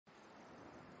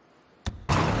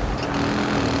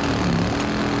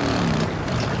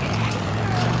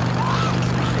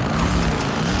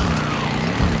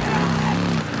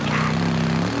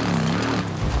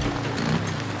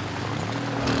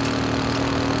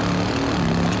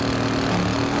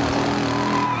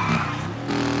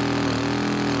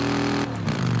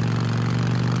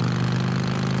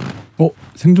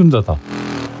생존자다.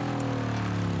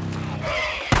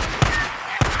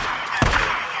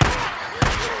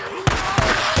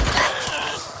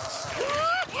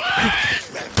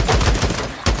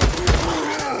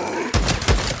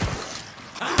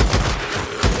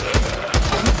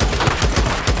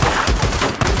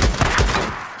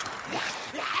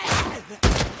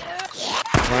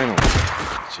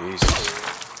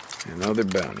 Another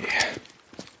bounty.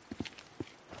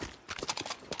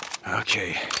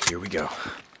 Okay, here we go.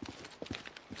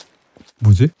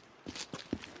 뭐지?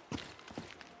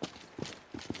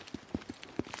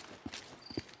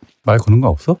 말 거는 거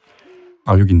없어?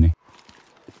 아, 여기 있네.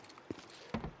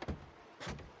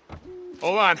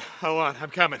 Hold on,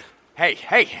 I'm coming. Hey,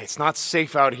 it's not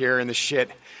safe out here in the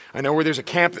shit. I know where there's a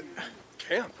camp that...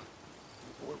 Camp?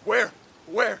 Where?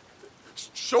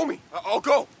 Show me. I'll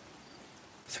go.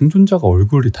 생존자가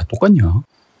얼굴이 다 똑같냐?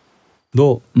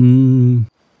 너,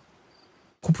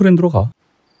 코프랜드로 가.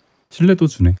 신뢰도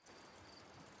주네.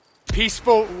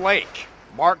 Peaceful Lake.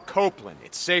 Mark Copeland.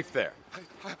 It's safe there.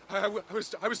 I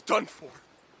was done for.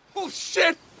 Holy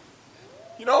shit!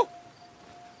 You know?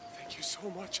 Thank you so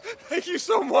much.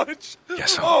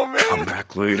 Yes, oh, I'll man. come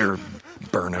back later.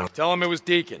 Burnout. Tell him it was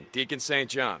Deacon St.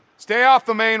 John. Stay off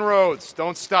the main roads.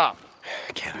 Don't stop.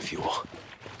 Can of fuel.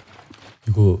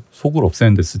 이거 속을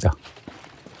없애는 데 쓰자.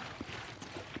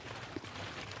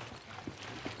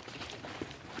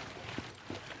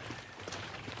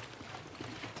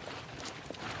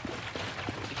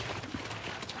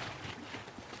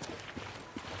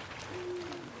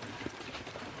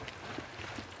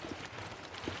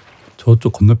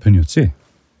 저쪽 건너편이었지?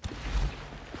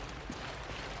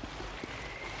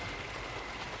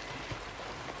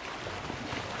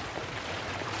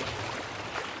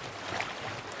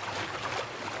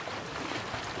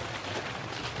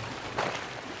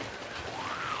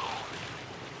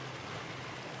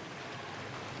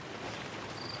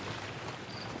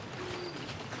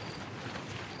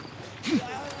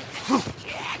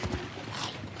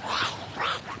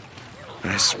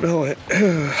 I smell it.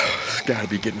 Gotta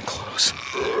be getting close.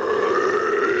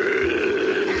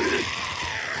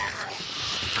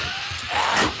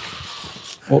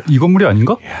 이 건물이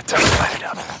아닌가? Yeah, time to light it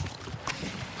up.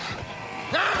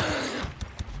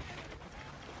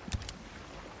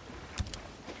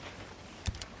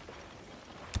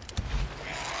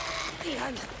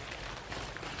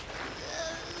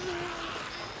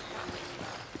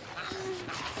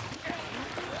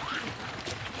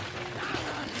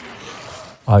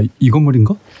 아, 이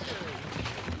건물인가?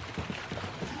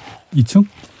 2층?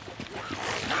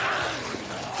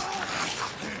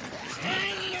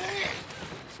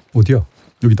 어디야?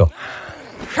 여기다.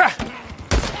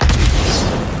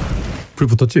 불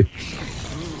붙었지?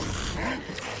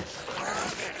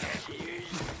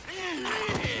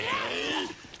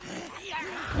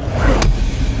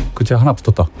 그치, 하나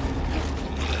붙었다.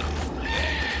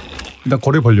 일단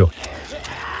거리 벌려.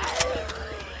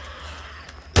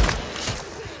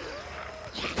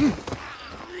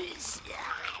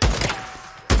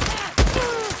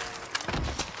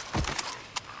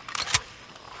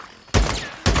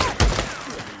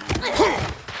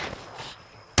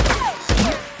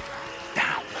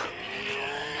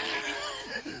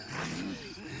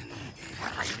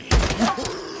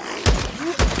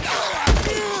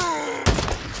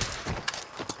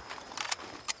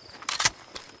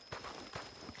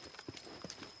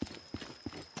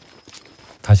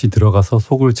 다시 들어가서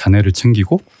속을 잔해를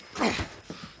챙기고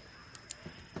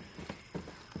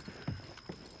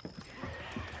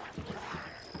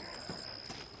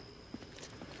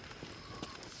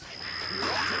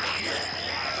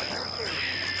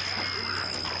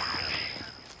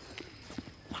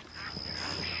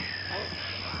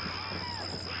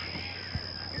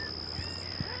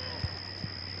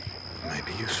Might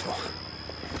be useful.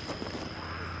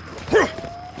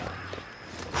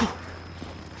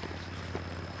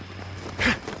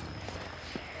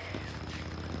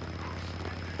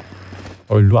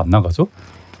 일로 안 나가죠?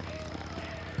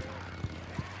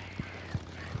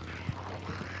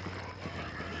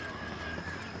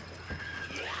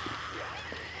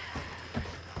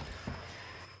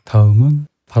 다음은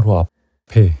바로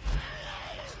앞에.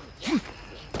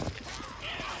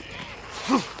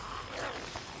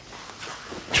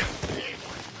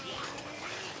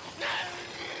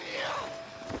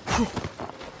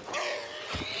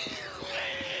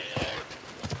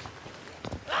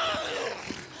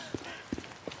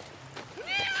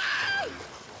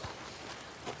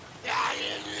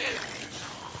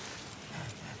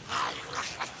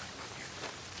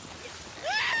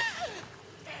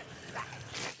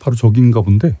 바로 저기인가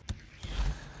본데.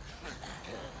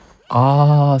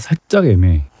 아, 살짝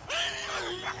애매해.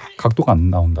 각도가 안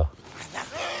나온다.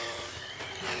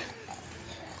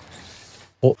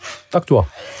 딱 좋아.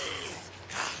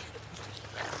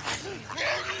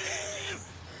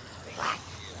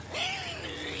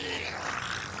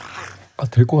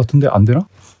 될 것 같은데 안 되나?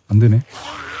 안 되네.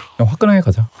 그냥 화끈하게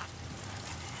가자.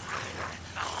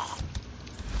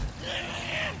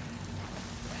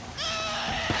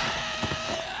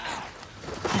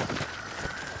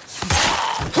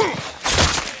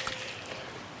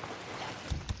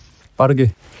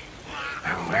 빠르게.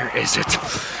 Where is it?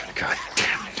 God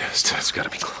damn it. It's gotta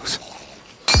be close.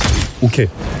 오케이.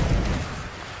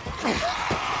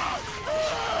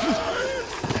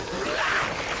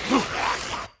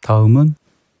 다음은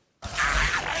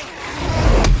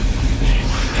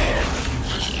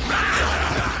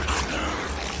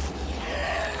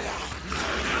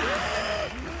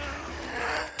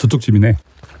저쪽 집이네.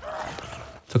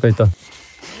 잠깐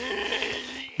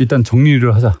일단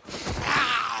정리를 하자.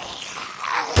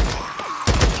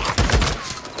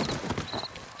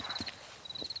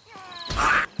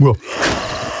 뭐야?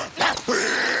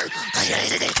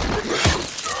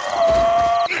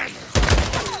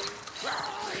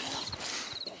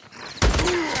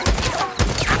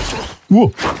 우와!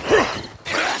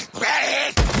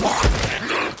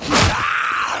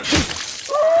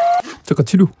 잠깐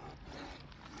치료.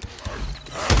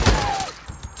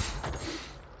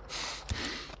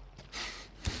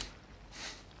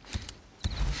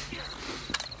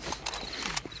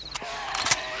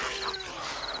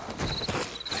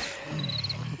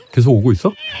 계속 오고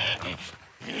있어?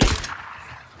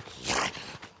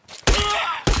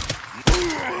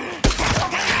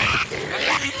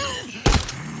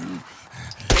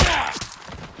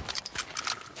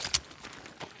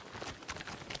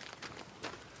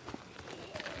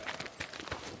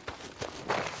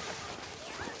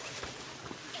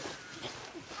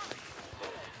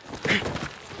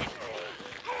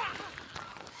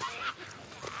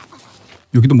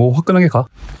 여기도 뭐 화끈하게 가.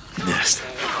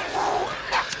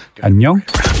 안녕.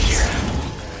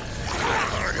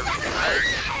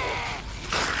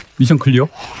 미션 클리어.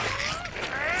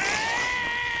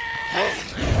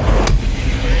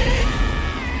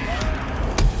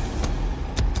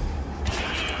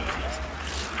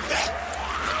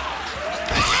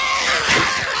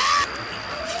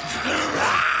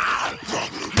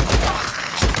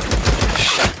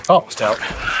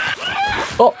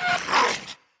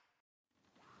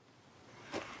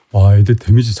 와, 애들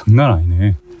데미지 장난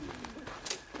아니네.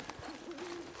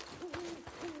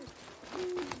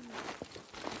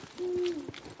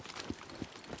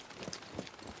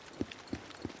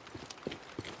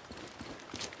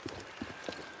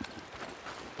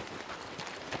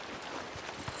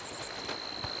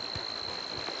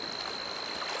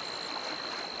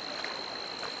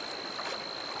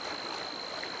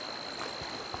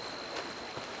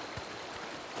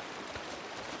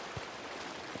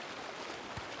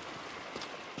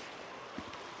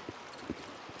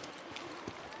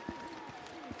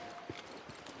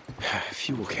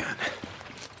 Fuel can.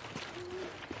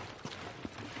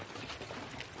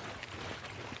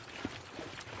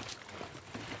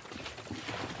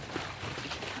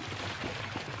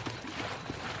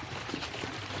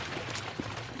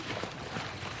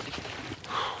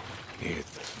 Needed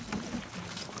this.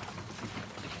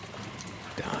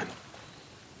 Done.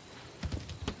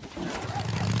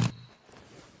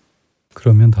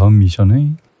 그러면 다음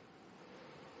미션은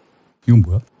이건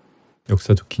뭐야?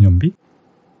 역사적 기념비?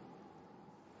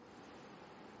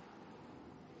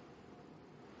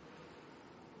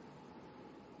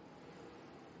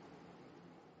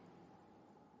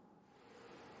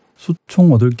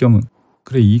 수총 얻을 겸은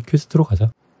그래, 이 퀘스트로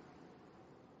가자.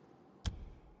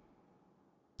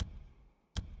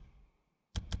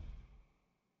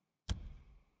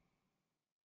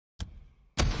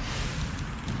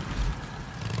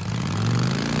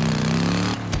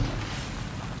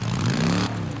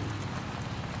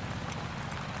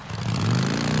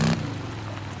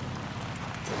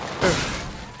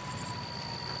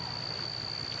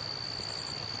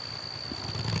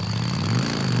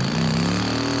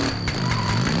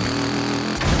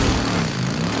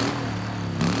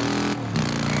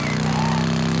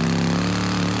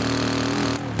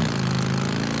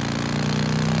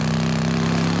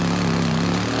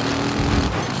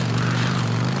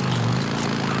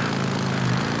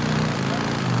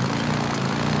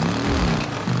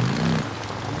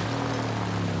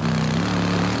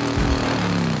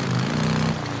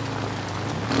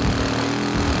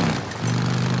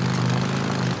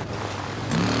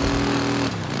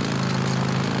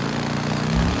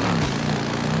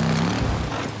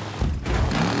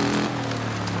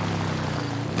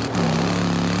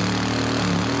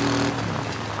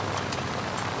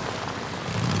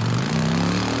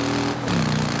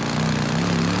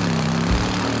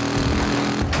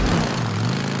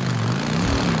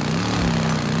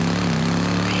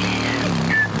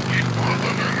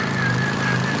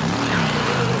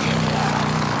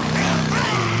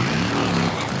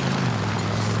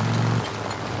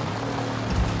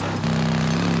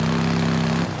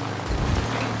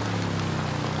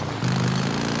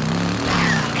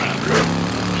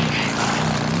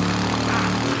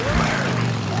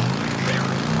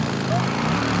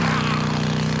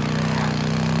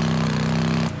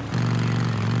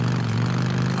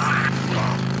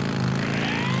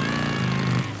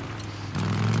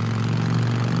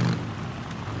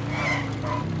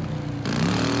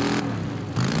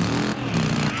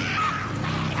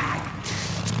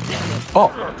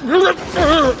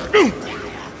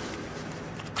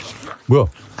 뭐야?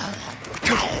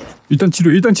 일단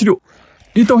치료, 일단 치료.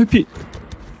 일단 회피.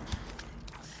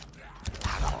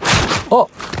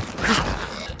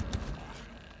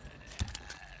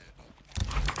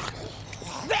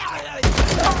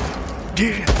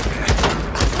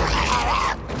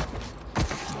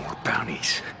 More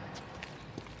bounties.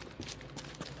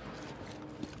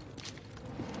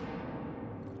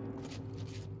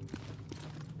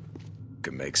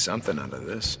 Could make something out of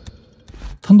this.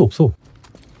 탄도 없어.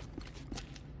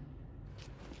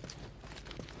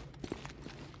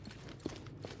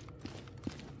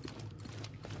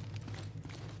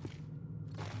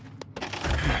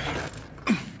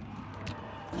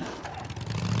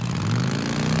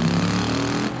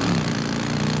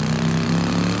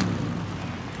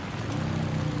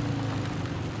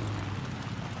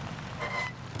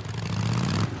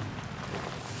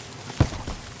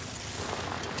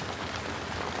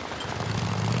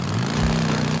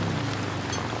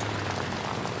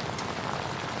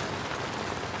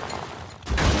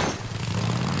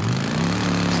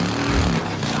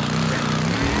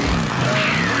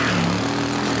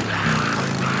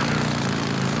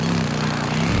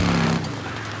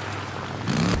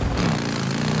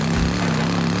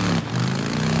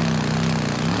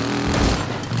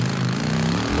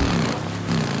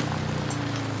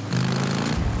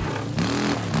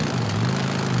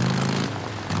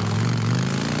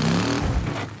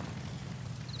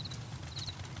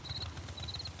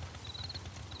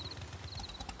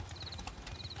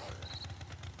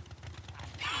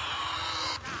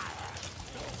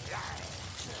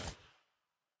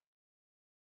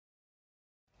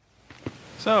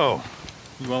 So,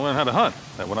 you want to learn how to hunt?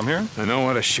 Is that what I'm hearing? I know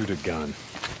how to shoot a gun.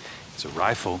 It's a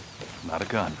rifle, not a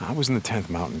gun. I was in the 10th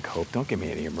Mountain Cope. Don't give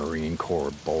me any Marine Corps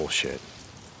bullshit.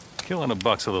 Killing a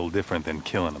buck's a little different than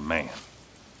killing a man.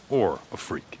 Or a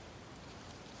freak.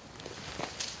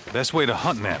 The best way to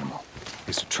hunt an animal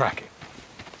is to track it.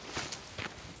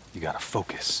 You gotta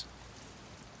focus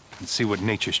and see what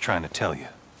nature's trying to tell you.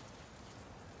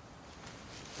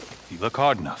 If you look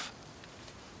hard enough,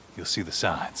 you'll see the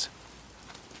signs.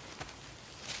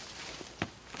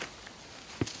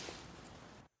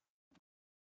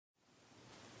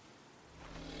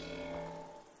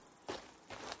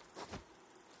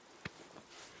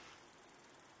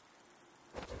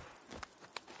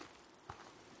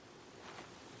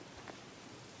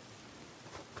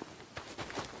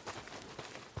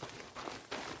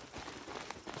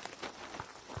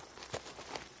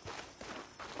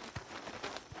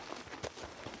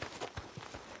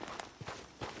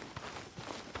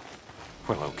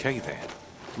 Well, okay then.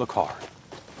 Look hard.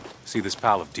 See this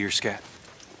pile of deer scat?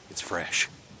 It's fresh.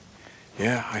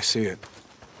 Yeah, I see it.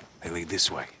 They lead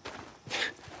this way.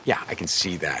 Yeah, I can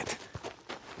see that.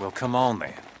 Well, come on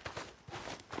then.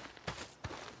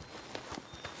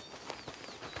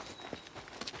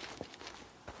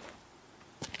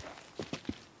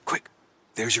 Quick,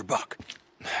 there's your buck.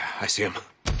 I see him.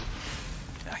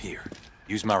 Now here,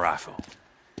 use my rifle.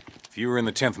 If you were in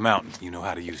the 10th Mountain, you know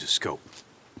how to use a scope.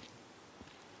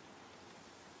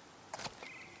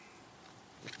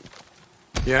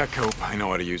 Yeah, Cope, I know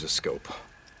how to use a scope.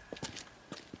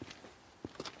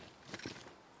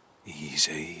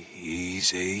 Easy,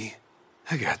 easy.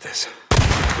 I got this.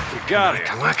 You got it.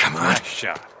 Come on, come on. Nice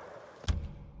shot.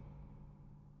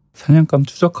 사냥감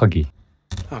추적하기.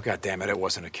 Oh, goddammit, it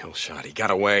wasn't a kill shot. He got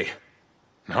away.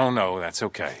 No, that's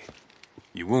okay.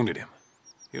 You wounded him.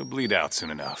 He'll bleed out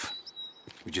soon enough.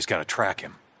 We just gotta track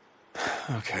him.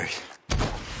 Okay.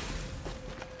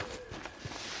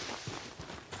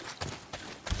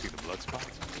 See the blood spots?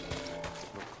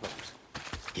 Look close.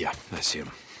 Yeah, I see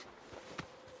him.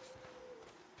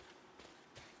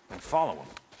 And follow him.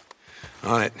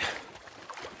 On it.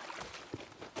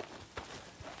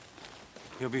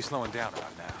 He'll be slowing down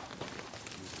about now.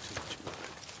 Losing too much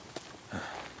blood.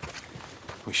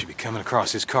 We should be coming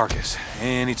across his carcass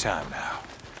any time now.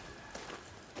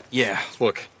 Yeah,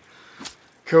 look.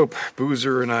 Cope,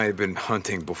 Boozer and I have been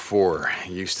hunting before.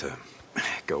 He used to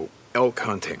go elk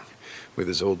hunting with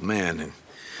his old man, and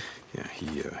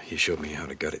yeah, he showed me how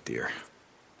to gut a deer.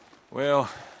 Well,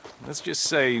 let's just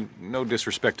say, no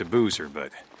disrespect to Boozer,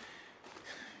 but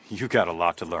you got a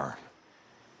lot to learn.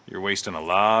 You're wasting a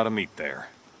lot of meat there.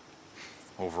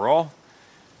 Overall,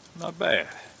 not bad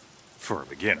for a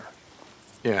beginner.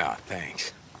 Yeah,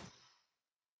 thanks.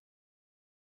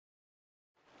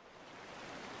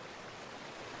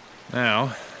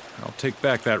 Now, I'll take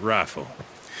back that rifle.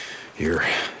 Here,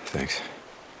 thanks.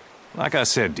 Like I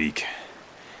said, Deke,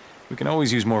 we can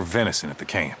always use more venison at the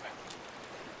camp.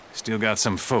 Still got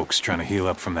some folks trying to heal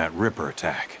up from that Ripper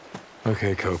attack.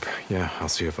 Okay, Cope. Yeah, I'll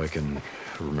see if I can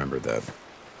remember that.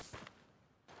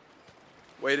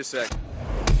 Wait a sec.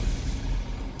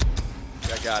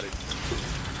 I got it.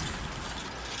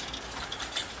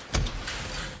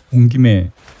 온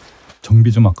김에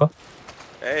정비 좀 할까?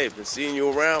 Hey, been seeing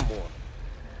you around more.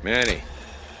 Manny.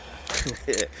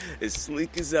 As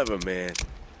sleek as ever, man.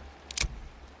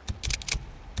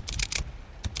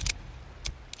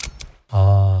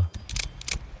 아,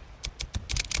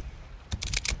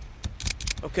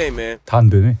 Okay, man. 다 안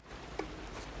되네.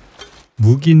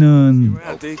 무기는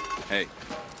Around, D. Hey,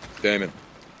 Damon.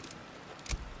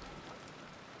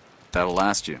 That'll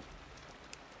last you.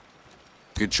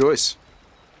 Good choice.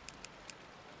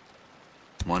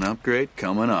 One upgrade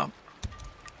coming up.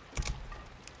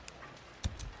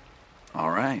 All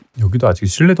right. 여기도 아직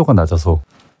신뢰도가 낮아서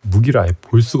무기를 아예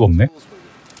볼 수가 없네.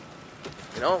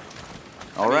 You know?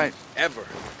 All right. Ever.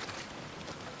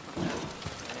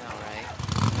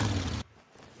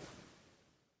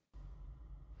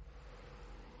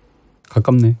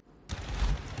 가깝네.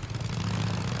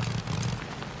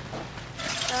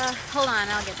 Hold on,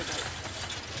 I'll get the gate.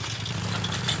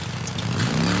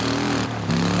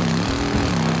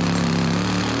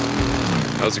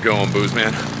 How's it going, Booze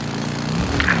Man?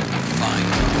 Fine.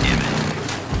 Damn it.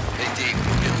 Hey, Dave,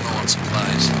 we're getting low on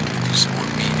supplies. Do some more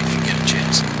meat if you get a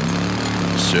chance.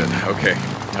 Shit, okay.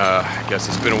 I guess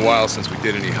it's been a while since we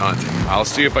did any hunting. I'll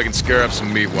see if I can scare up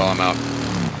some meat while I'm out.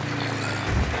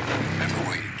 Remember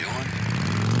what you're doing?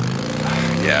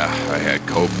 Yeah, I had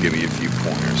Cope give me a few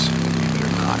pointers, believe it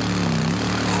or not.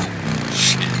 Oh,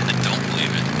 shit. I don't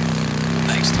believe it.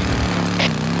 Thanks, Dave.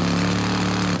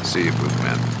 See you, Booze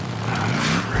Man.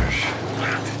 Fresh.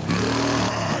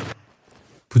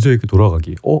 부저에게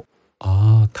돌아가기.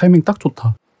 아, 타이밍 딱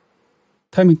좋다.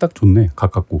 타이밍 딱 좋네.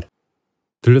 가깝고.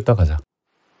 들렸다 가자.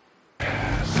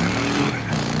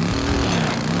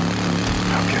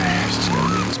 Okay, just gotta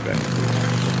get this back.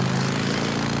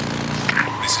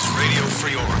 This is Radio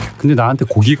Free Oregon. 근데 나한테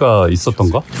고기가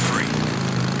있었던가? Free.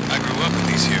 I grew up in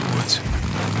these here woods.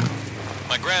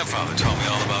 My grandfather taught me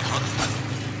all about hunting.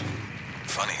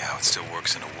 Funny how it still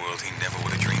works in a world he never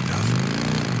would have dreamed of.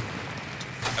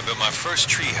 I built my first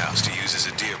treehouse to use as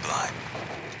a deer blind.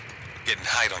 Getting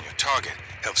height on your target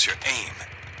helps your aim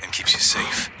and keeps you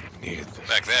safe. Needed this.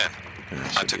 Back then,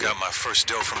 I took out my first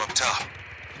doe from up top.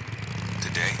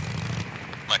 Today,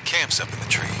 my camp's up in the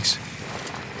trees.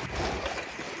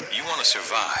 You want to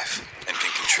survive and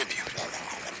can contribute,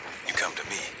 you come to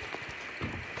me.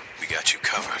 We got you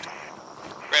covered.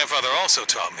 Grandfather also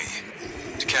taught me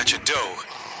to catch a doe,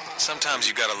 sometimes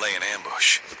you gotta lay an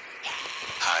ambush.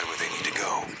 Hide where they need to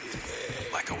go,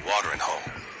 like a watering hole.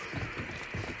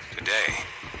 Today,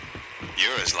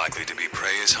 you're as likely to be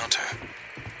prey as hunter.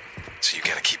 So you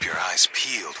gotta keep your eyes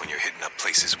peeled when you're hitting up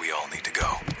places we all need to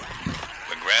go.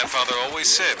 But Grandfather always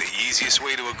said the easiest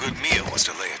way to a good meal was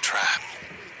to lay a trap.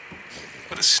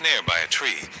 Put a snare by a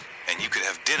tree, and you could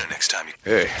have dinner next time you...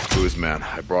 Hey, Booze Man,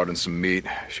 I brought in some meat.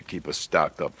 Should keep us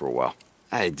stocked up for a while.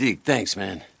 Hey, Deke, thanks,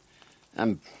 man.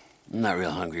 I'm not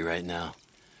real hungry right now.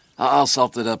 I'll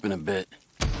salt it up in a bit.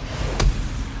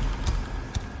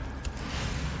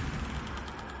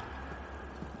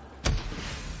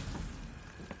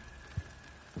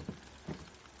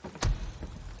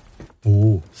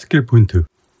 오, 스킬 포인트.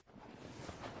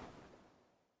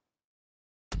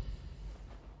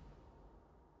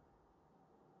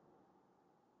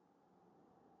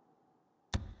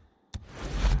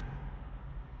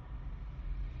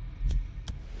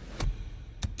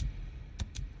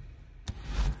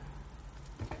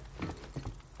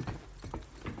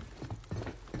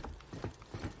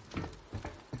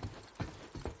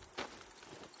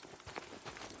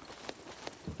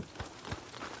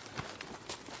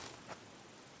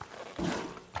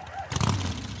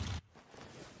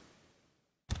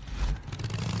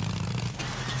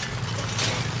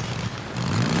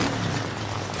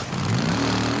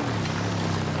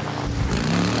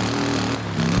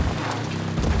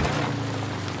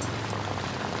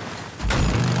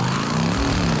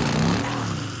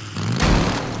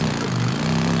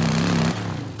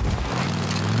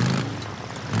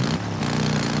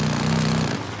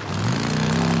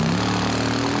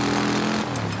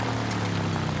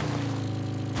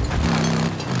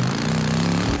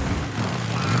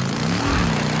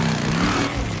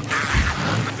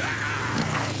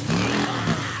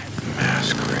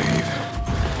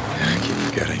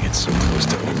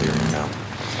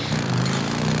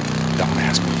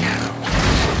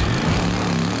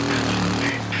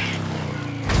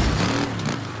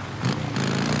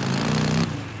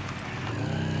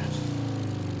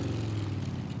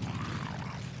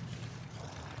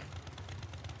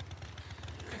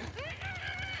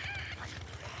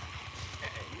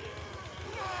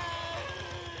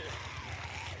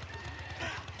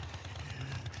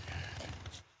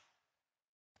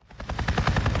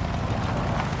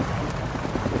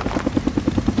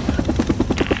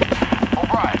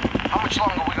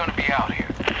 out here.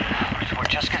 We're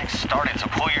just getting started, so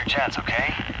pull your jets,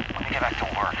 okay? Let me get back to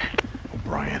work.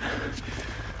 Brian,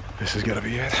 this is gonna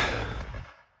be it.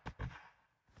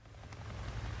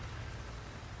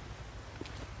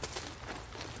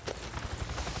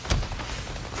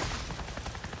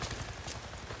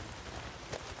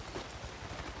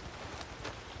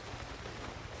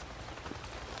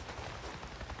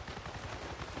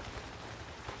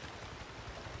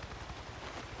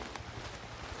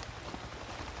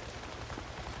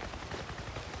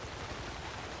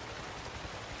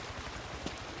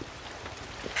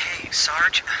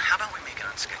 Sarge, how about we make an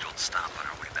unscheduled stop on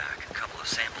our way back? A couple of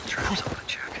sample trips I want to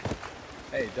check.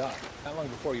 Hey, Doc, how long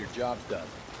before your job's done?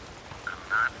 I'm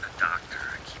not a doctor.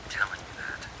 I keep telling you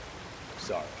that.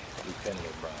 Sorry, Lieutenant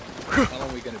O'Brien. How long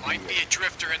are we gonna be Might be here? a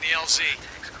drifter in the LZ.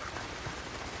 Thanks, Carter.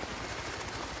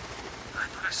 I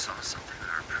thought I saw something on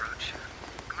our approach.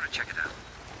 I'm gonna check it out.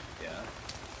 Yeah?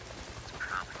 It's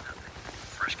probably nothing.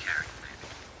 Fresh carrion, maybe.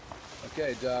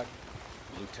 Okay, Doc.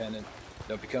 Lieutenant,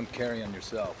 don't become carrion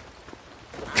yourself.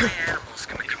 Only animals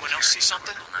can make Anyone else see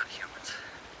something? Not humans.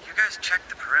 You guys checked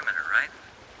the perimeter, right?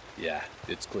 Yeah,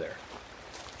 it's clear.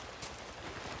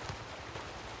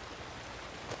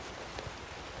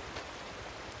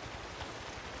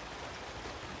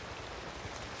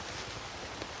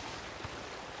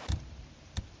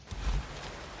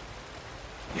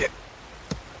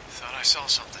 Thought I saw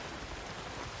something.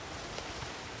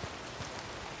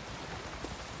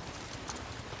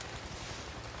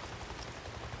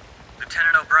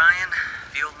 Lieutenant O'Brien,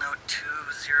 field note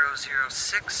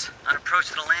 2006. On approach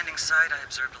to the landing site, I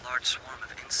observed a large swarm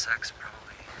of insects,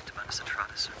 probably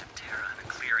Diptyrosaurus or Diptera, in a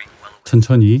clearing well away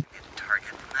천천히. from the target.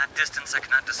 From that distance, I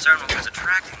could not discern what was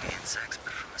attracting the insects,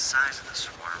 but from the size of the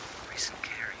swarm, recent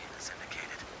carrion is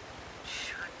indicated.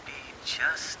 Should be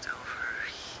just over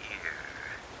here.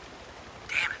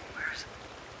 Damn it, where is it?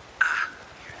 Ah,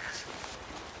 here it is.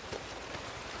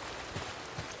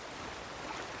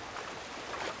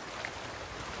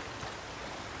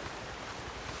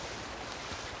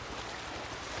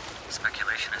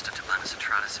 Speculation as to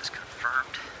Diptyrosaurus is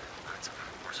confirmed. Lots of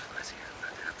horseflies here. I'm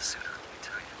not to have the suit on, let me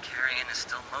tell you. Carrion is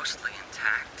still mostly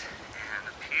intact and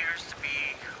appears to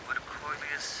be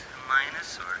Woodicoileus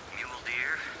minus or mule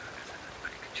deer.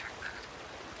 Anybody can check that.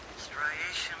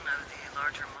 Striation of the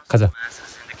larger 가자. muscle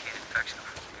masses indicate infection of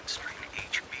human strain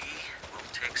HB.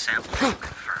 We'll take samples to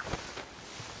confirm.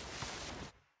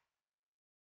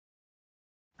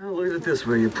 Well, look at it this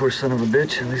way, you poor son of a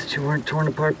bitch. At least you weren't torn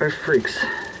apart by freaks.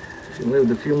 If you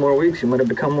lived a few more weeks, you might have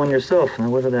become one yourself. Now,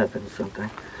 whether that been something.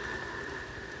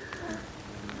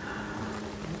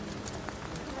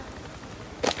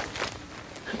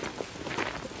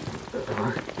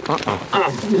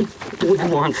 What do you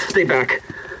want? Stay back.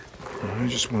 I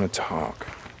just want to talk.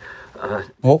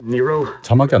 Nero.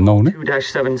 자막이 안 나오네?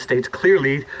 2-7 states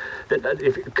clearly that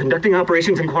if conducting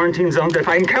operations in quarantine zones, if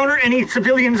I encounter any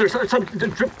civilians or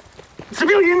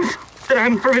civilians, that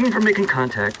I'm forbidden from making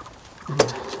contact.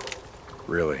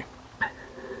 Really?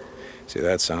 See,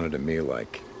 that sounded to me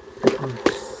like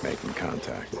making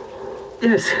contact.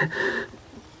 Yes.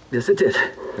 Yes, it did.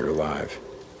 You're alive.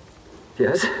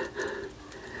 Yes.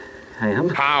 I am.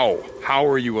 How? How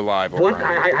are you alive, What?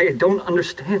 O'Brien? I don't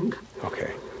understand.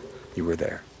 Okay. You were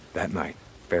there. That night.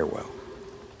 Farewell.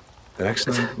 The next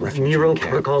night, Nero refugee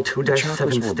camp. Protocol The 2-7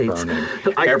 chapels were states. burning.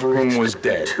 I- Everyone was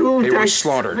dead. They were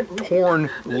slaughtered. Torn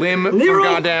limb for Nero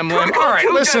goddamn limb. Protocol All right,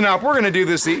 2-7 listen up. We're gonna do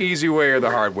this the easy way or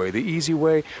the hard way. The easy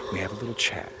way, we have a little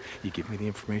chat. You give me the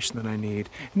information that I need,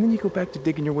 and then you go back to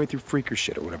digging your way through freaker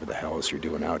shit or whatever the hell else you're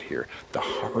doing out here. The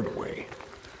hard way.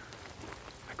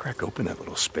 I crack open that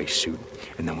little spacesuit,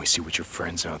 and then we see what your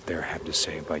friends out there have to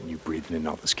say about you breathing in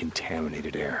all this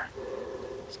contaminated air.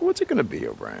 So what's it gonna be,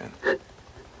 O'Brien?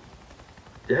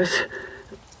 Yes.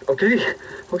 Okay.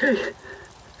 Okay.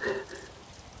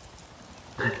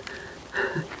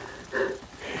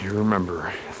 You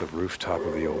remember the rooftop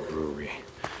of the old brewery.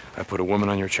 I put a woman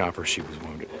on your chopper. She was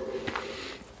wounded.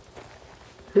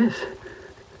 Yes.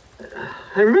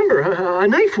 I remember a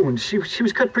knife wound. She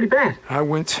was cut pretty bad. I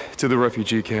went to the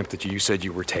refugee camp that you said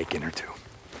you were taking her to.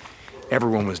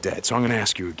 Everyone was dead, so I'm going to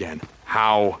ask you again.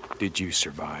 How did you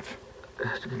survive?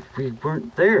 We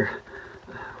weren't there.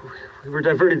 We were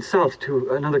diverted south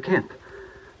to another camp.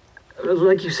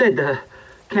 Like you said, the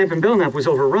camp in Belknap was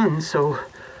overrun, so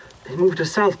they moved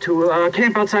us south to a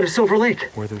camp outside of Silver Lake.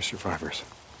 Were there survivors?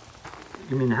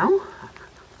 You mean now?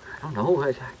 I don't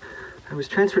know. I was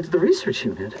transferred to the research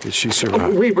unit. Did she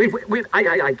survive? Oh, wait.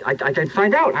 I can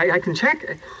find out. I can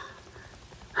check.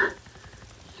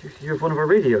 You have one of our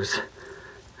radios.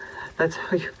 That's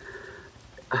how you...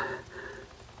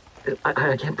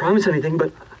 I can't promise anything,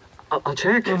 but I'll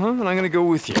check. And I'm gonna go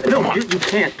with you. No, you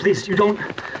can't. Please, you don't.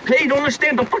 Hey, you don't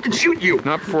understand. They'll fucking shoot you.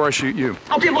 Not before I shoot you.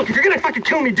 Okay, look, if you're gonna fucking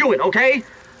kill me, do it, okay?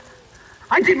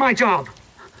 I did my job.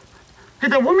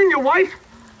 Did that woman your wife?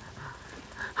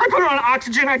 I put her on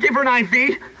oxygen. I gave her an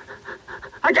IV.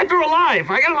 I kept her alive.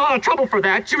 I got in a lot of trouble for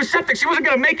that. She was septic. She wasn't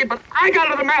gonna make it, but I got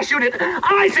her to the mass unit.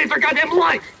 I saved her goddamn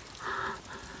life.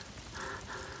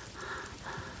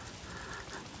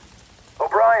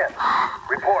 O'Brien,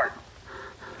 report.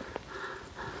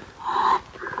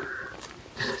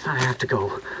 I have to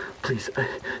go. Please,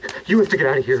 you have to get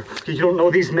out of here. You don't know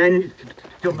these men. You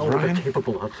don't know what they're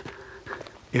capable of.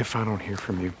 If I don't hear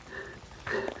from you,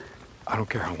 I don't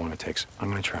care how long it takes. I'm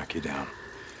gonna track you down.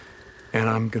 And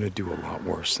I'm gonna do a lot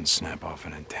worse than snap off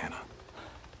an antenna.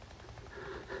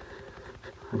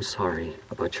 I'm sorry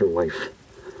about your wife.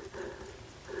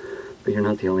 But you're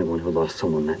not the only one who lost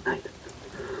someone that night.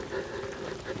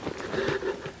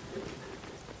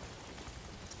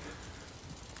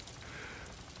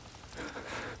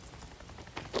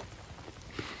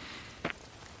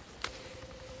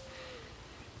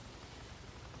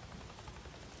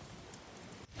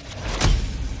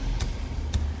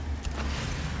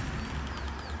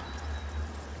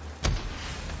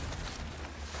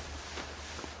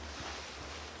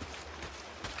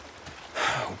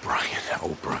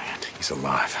 O'Brien, he's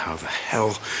alive. How the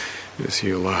hell is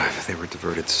he alive? They were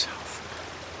diverted south.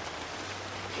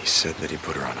 He said that he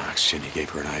put her on oxygen, he gave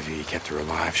her an IV, he kept her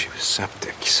alive. She was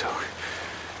septic, so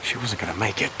she wasn't gonna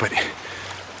make it, but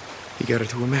he got her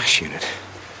to a mass unit.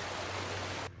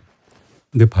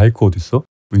 내 바이크 어딨어?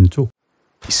 왼쪽.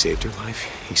 He saved her life.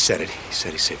 He said it. He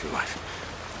said he saved her life.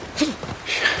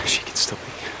 She can still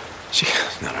be.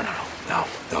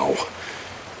 No.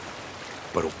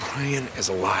 But O'Brien is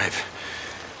alive.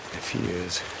 If he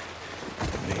is,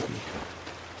 maybe.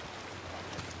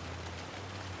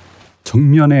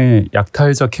 정면에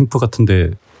약탈자 캠프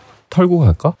같은데 털고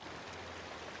갈까?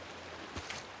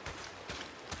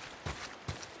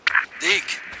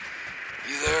 Deke,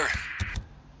 you there?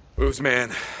 Booze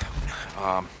man.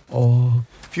 A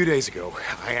few days ago,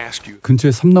 I asked you.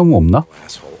 근처에 삼나무 없나?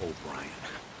 Asshole O'Brien.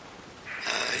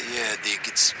 Yeah, Deke,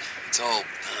 it's all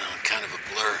kind of a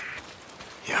blur.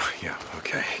 Yeah,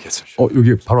 okay. Get some.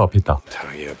 여기 바로 앞에 있다.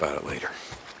 Tell you about it later.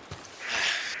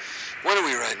 When are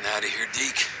we riding out of here,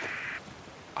 Deke?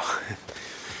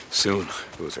 Soon,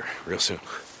 Boozer. Real soon.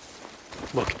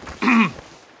 Look,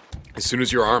 as soon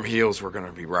as your arm heals, we're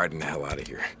gonna be riding the hell out of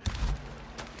here.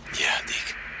 Yeah,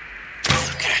 Deke.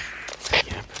 Okay.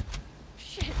 Yep.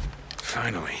 Shit.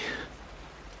 Finally.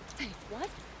 Hey, what?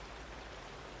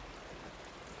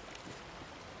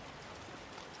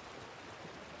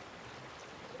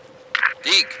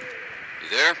 Deke, you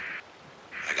there?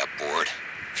 I got bored.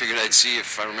 Figured I'd see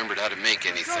if I remembered how to make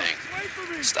anything.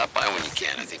 Stop by when you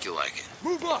can. I think you'll like it.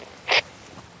 Move up.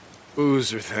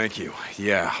 Boozer, thank you.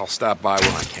 Yeah, I'll stop by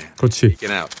when I can. 그렇지.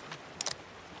 Get out.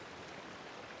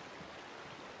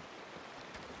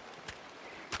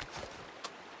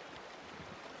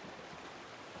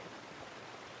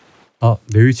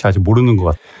 내 위치 아직 모르는 것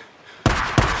같아.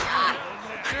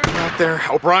 You're out there,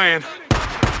 O'Brien. You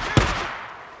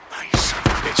son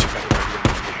of a bitch, you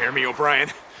better you hear me, O'Brien?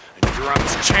 I know you're on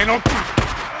this channel.